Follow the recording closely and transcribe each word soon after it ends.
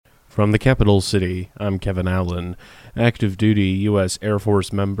From the capital city, I'm Kevin Allen. Active duty U.S. Air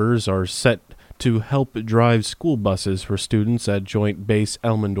Force members are set to help drive school buses for students at Joint Base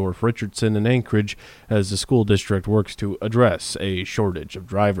Elmendorf-Richardson in Anchorage as the school district works to address a shortage of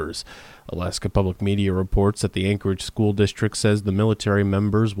drivers. Alaska Public Media reports that the Anchorage School District says the military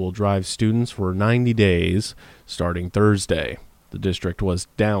members will drive students for 90 days starting Thursday. The district was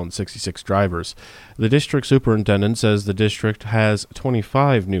down 66 drivers. The district superintendent says the district has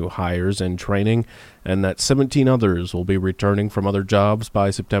 25 new hires in training and that 17 others will be returning from other jobs by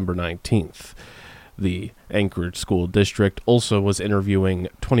September 19th. The Anchorage School District also was interviewing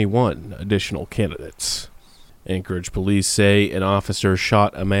 21 additional candidates. Anchorage police say an officer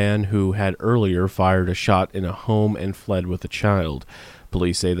shot a man who had earlier fired a shot in a home and fled with a child.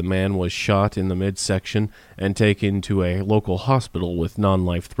 Police say the man was shot in the midsection and taken to a local hospital with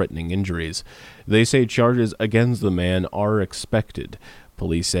non-life-threatening injuries. They say charges against the man are expected.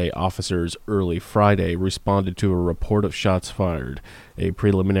 Police say officers early Friday responded to a report of shots fired. A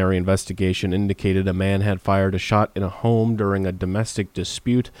preliminary investigation indicated a man had fired a shot in a home during a domestic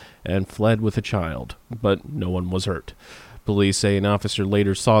dispute and fled with a child, but no one was hurt. Police say an officer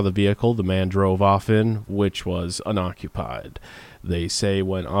later saw the vehicle the man drove off in, which was unoccupied. They say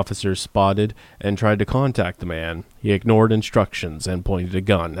when officers spotted and tried to contact the man, he ignored instructions and pointed a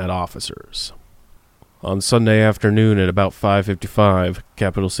gun at officers. On Sunday afternoon at about 5:55,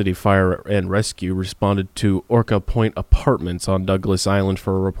 Capital City Fire and Rescue responded to Orca Point Apartments on Douglas Island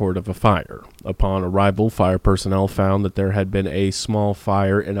for a report of a fire. Upon arrival, fire personnel found that there had been a small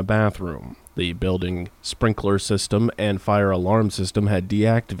fire in a bathroom. The building sprinkler system and fire alarm system had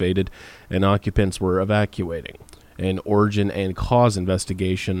deactivated, and occupants were evacuating. An origin and cause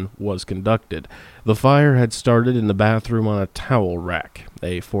investigation was conducted. The fire had started in the bathroom on a towel rack.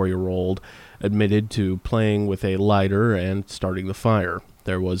 A 4-year-old admitted to playing with a lighter and starting the fire.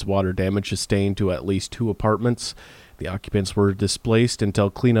 There was water damage sustained to at least 2 apartments. The occupants were displaced until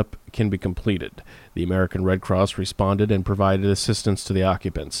cleanup can be completed. The American Red Cross responded and provided assistance to the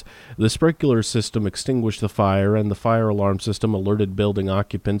occupants. The sprinkler system extinguished the fire, and the fire alarm system alerted building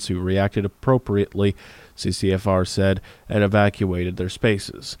occupants who reacted appropriately, CCFR said, and evacuated their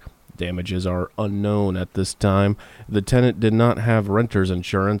spaces. Damages are unknown at this time. The tenant did not have renter's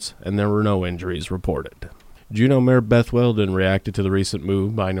insurance, and there were no injuries reported. Juneau Mayor Beth Weldon reacted to the recent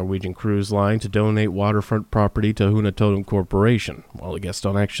move by Norwegian Cruise Line to donate waterfront property to Notn Corporation while a guest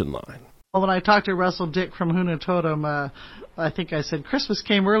on Action Line. Well, when I talked to Russell Dick from Notn, I think I said, Christmas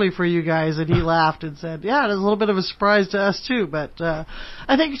came early for you guys, and he laughed and said, yeah, it was a little bit of a surprise to us too, but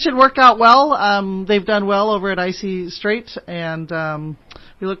I think it should work out well. They've done well over at Icy Strait, and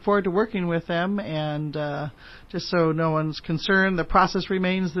we look forward to working with them, and just so no one's concerned, the process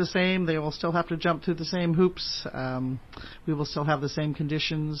remains the same. They will still have to jump through the same hoops. We will still have the same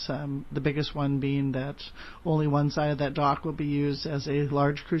conditions, the biggest one being that only one side of that dock will be used as a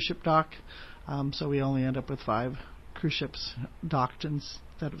large cruise ship dock, so we only end up with 5 cruise ships docked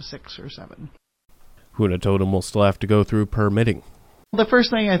instead of 6 or 7. Notn will still have to go through permitting. The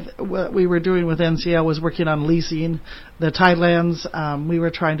first thing what we were doing with NCL was working on leasing the tidelands. We were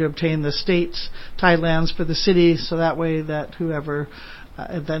trying to obtain the state tidelands for the city, so that way that whoever,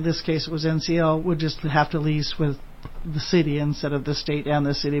 in this case it was NCL, would just have to lease with the city instead of the state and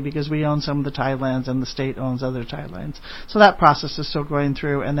the city, because we own some of the tidelands and the state owns other tidelands. So that process is still going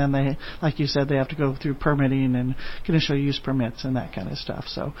through, and then they, like you said, they have to go through permitting and conditional use permits and that kind of stuff.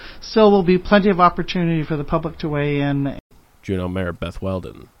 So still will be plenty of opportunity for the public to weigh in. Juneau Mayor Beth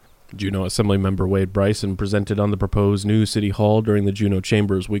Weldon. Juneau Assemblymember Wade Bryson presented on the proposed new City Hall during the Juneau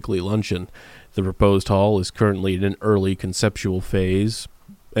Chamber's weekly luncheon. The proposed hall is currently in an early conceptual phase,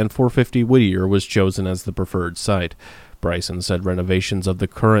 and 450 Whittier was chosen as the preferred site. Bryson said renovations of the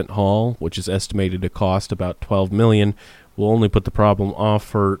current hall, which is estimated to cost about $12 million, will only put the problem off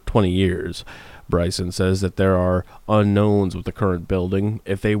for 20 years. Bryson says that there are unknowns with the current building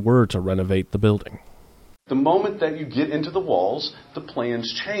if they were to renovate the building. The moment that you get into the walls, the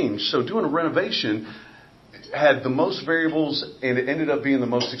plans change. So doing a renovation had the most variables, and it ended up being the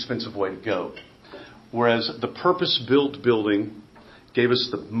most expensive way to go. Whereas the purpose-built building gave us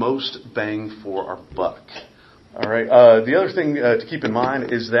the most bang for our buck. All right. The other thing to keep in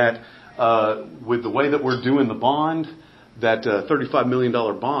mind is that with the way that we're doing the bond, that $35 million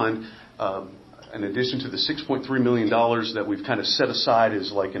bond, in addition to the $6.3 million that we've kind of set aside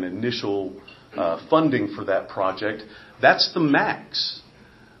as like an initial funding for that project, that's the max.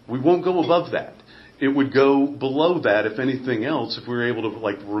 We won't go above that. It would go below that, if anything else, if we were able to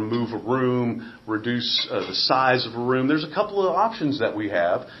like remove a room, reduce the size of a room. There's a couple of options that we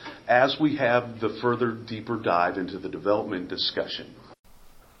have as we have the further deeper dive into the development discussion.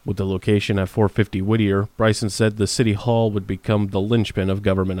 With the location at 450 Whittier, Bryson said the City Hall would become the linchpin of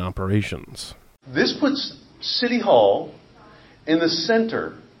government operations. This puts City Hall in the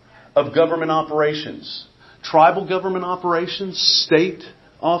center of government operations. Tribal government operations, state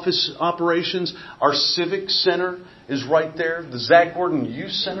office operations. Our civic center is right there. The Zach Gordon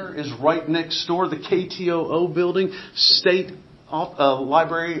Youth Center is right next door. The KTOO building, State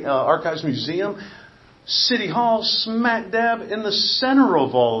Library, Archives Museum. City Hall smack dab in the center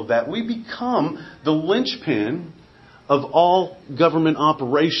of all of that. We become the linchpin of all government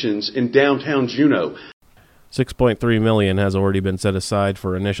operations in downtown Juneau. $6.3 million has already been set aside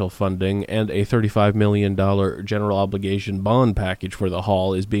for initial funding, and a $35 million general obligation bond package for the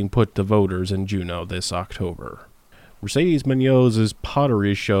hall is being put to voters in Juneau this October. Mercedes Munoz's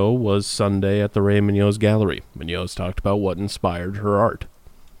pottery show was Sunday at the Ray Munoz Gallery. Munoz talked about what inspired her art.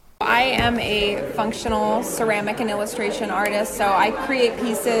 I am a functional ceramic and illustration artist, so I create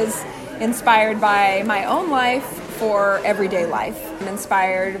pieces inspired by my own life for everyday life. I'm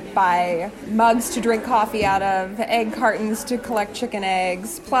inspired by mugs to drink coffee out of, egg cartons to collect chicken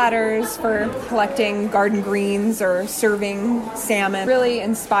eggs, platters for collecting garden greens or serving salmon. Really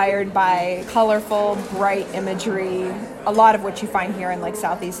inspired by colorful, bright imagery, a lot of which you find here in like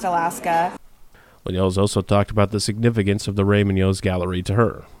Southeast Alaska. Munoz also talked about the significance of the Ray Munoz Gallery to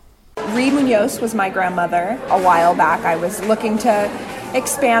her. Ree Munoz was my grandmother. A while back I was looking to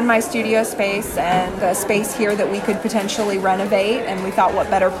expand my studio space and a space here that we could potentially renovate, and we thought what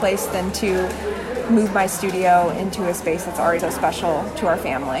better place than to move my studio into a space that's already so special to our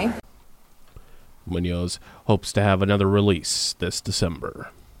family. Munoz hopes to have another release this December.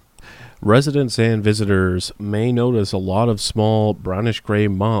 Residents and visitors may notice a lot of small brownish-gray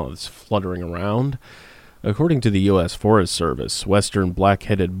moths fluttering around. According to the U.S. Forest Service, western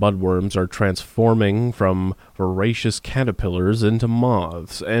black-headed budworms are transforming from voracious caterpillars into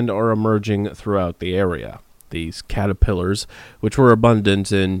moths and are emerging throughout the area. These caterpillars, which were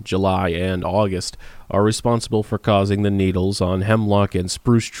abundant in July and August, are responsible for causing the needles on hemlock and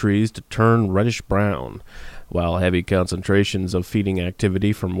spruce trees to turn reddish-brown. While heavy concentrations of feeding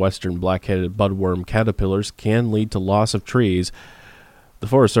activity from western black-headed budworm caterpillars can lead to loss of trees, the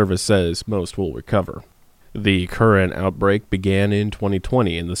Forest Service says most will recover. The current outbreak began in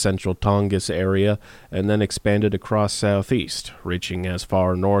 2020 in the central Tongass area and then expanded across southeast, reaching as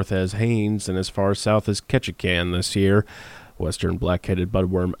far north as Haines and as far south as Ketchikan this year. Western black-headed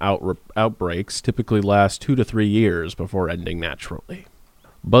budworm outbreaks typically last 2 to 3 years before ending naturally.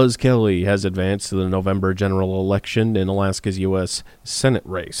 Buzz Kelly has advanced to the November general election in Alaska's U.S. Senate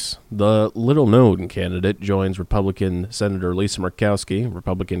race. The Little Notn candidate joins Republican Senator Lisa Murkowski,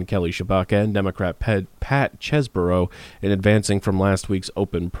 Republican Kelly Shabaka, and Democrat Pat Chesborough in advancing from last week's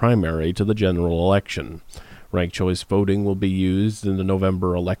open primary to the general election. Ranked choice voting will be used in the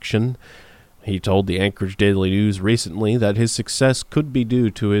November election. He told the Anchorage Daily News recently that his success could be due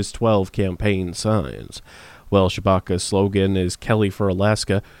to his 12 campaign signs. While Shabaka's slogan is Kelly for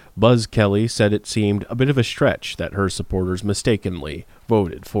Alaska, Buzz Kelly said it seemed a bit of a stretch that her supporters mistakenly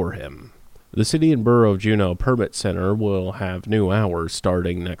voted for him. The City and Borough of Juneau Permit Center will have new hours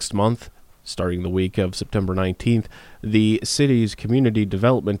starting next month. Starting the week of September 19th, the city's Community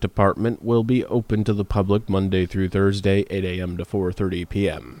Development Department will be open to the public Monday through Thursday, 8 a.m. to 4:30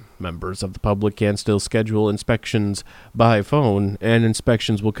 p.m. Members of the public can still schedule inspections by phone, and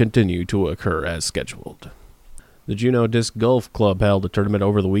inspections will continue to occur as scheduled. The Juneau Disc Golf Club held a tournament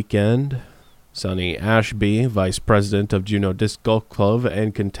over the weekend. Sonny Ashby, vice president of Juneau Disc Golf Club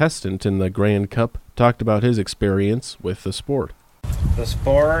and contestant in the Grand Cup, talked about his experience with the sport. The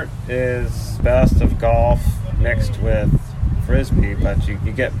sport is best of golf mixed with frisbee, but you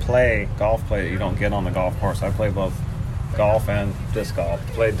get golf play that you don't get on the golf course. I play both golf and disc golf.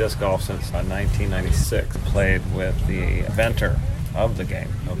 Played disc golf since 1996. Played with the inventor of the game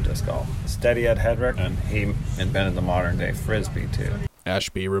of disc golf, Steady Ed Hedrick, and he invented the modern day frisbee too.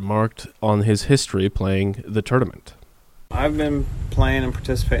 Ashby remarked on his history playing the tournament. I've been playing and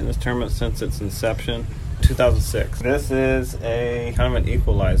participating in this tournament since its inception, 2006. This is a kind of an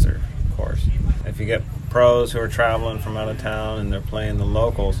equalizer course. If you get pros who are traveling from out of town and they're playing the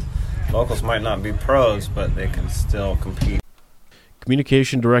locals might not be pros, but they can still compete.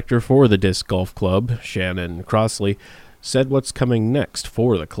 Communication director for the Disc Golf Club, Shannon Crossley, said what's coming next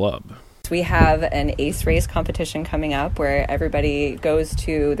for the club. We have an ace race competition coming up where everybody goes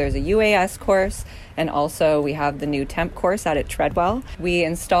to, there's a UAS course, and also we have the new temp course out at Treadwell. We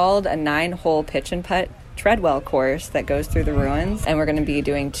installed a 9-hole pitch and putt Treadwell course that goes through the ruins. And we're going to be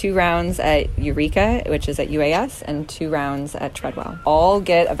doing 2 rounds at Eureka, which is at UAS, and 2 rounds at Treadwell. All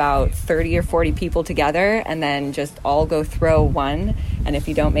get about 30 or 40 people together and then just all go throw one. And if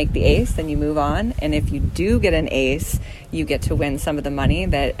you don't make the ace, then you move on. And if you do get an ace, you get to win some of the money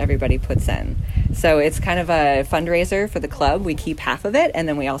that everybody puts in. So it's kind of a fundraiser for the club. We keep half of it, and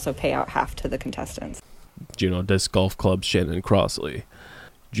then we also pay out half to the contestants. Juneau Disc Golf Club's Shannon Crossley.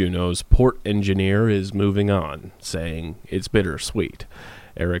 Juneau's port engineer is moving on, saying it's bittersweet.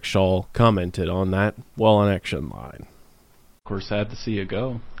 Eric Shaw commented on that while on Action Line. We're sad to see you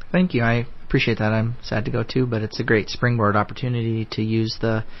go. Thank you. I appreciate that. I'm sad to go too, but it's a great springboard opportunity to use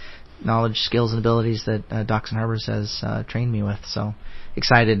the knowledge, skills, and abilities that Docks and Harbors has trained me with. So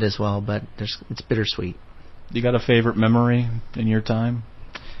excited as well, but it's bittersweet. You got a favorite memory in your time?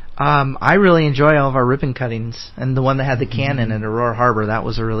 I really enjoy all of our ribbon cuttings, and the one that had the cannon at Aurora Harbor, that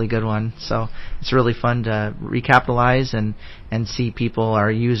was a really good one. So it's really fun to recapitalize and see people,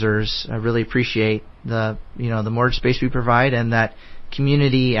 our users, really appreciate the more space we provide and that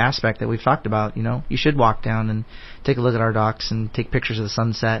community aspect that we've talked about. You should walk down and take a look at our docks and take pictures of the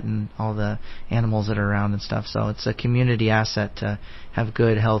sunset and all the animals that are around and stuff. So it's a community asset to have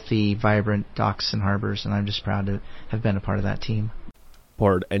good, healthy, vibrant docks and harbors, and I'm just proud to have been a part of that team.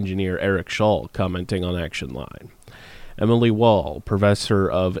 Port engineer Eric Shaw commenting on Action Line. Emily Wall, professor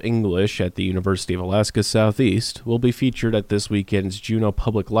of English at the University of Alaska Southeast, will be featured at this weekend's Juneau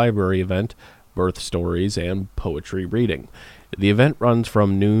Public Library event, Birth Stories and Poetry Reading. The event runs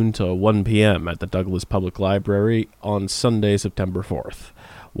from noon to 1 p.m. at the Douglas Public Library on Sunday, September 4th.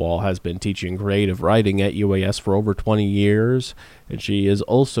 Wall has been teaching creative writing at UAS for over 20 years, and she is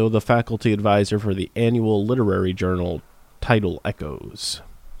also the faculty advisor for the annual literary journal Tidal Echoes.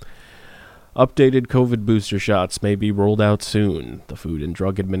 Updated COVID booster shots may be rolled out soon. The Food and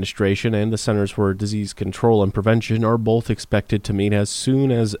Drug Administration and the Centers for Disease Control and Prevention are both expected to meet as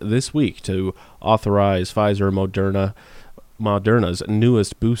soon as this week to authorize Pfizer and Moderna's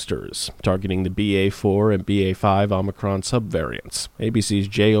newest boosters, targeting the BA4 and BA5 Omicron subvariants. ABC's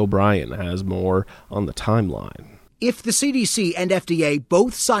Jay O'Brien has more on the timeline. If the CDC and FDA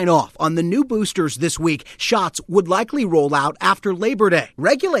both sign off on the new boosters this week, shots would likely roll out after Labor Day.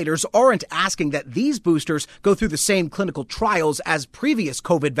 Regulators aren't asking that these boosters go through the same clinical trials as previous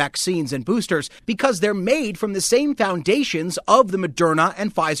COVID vaccines and boosters because they're made from the same foundations of the Moderna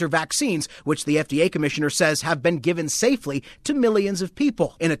and Pfizer vaccines, which the FDA commissioner says have been given safely to millions of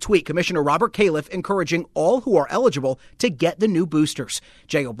people. In a tweet, Commissioner Robert Califf encouraging all who are eligible to get the new boosters.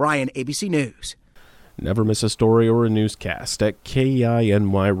 Jay O'Brien, ABC News. Never miss a story or a newscast at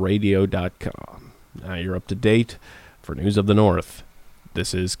KINYradio.com. Now you're up to date. For News of the North,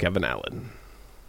 this is Kevin Allen.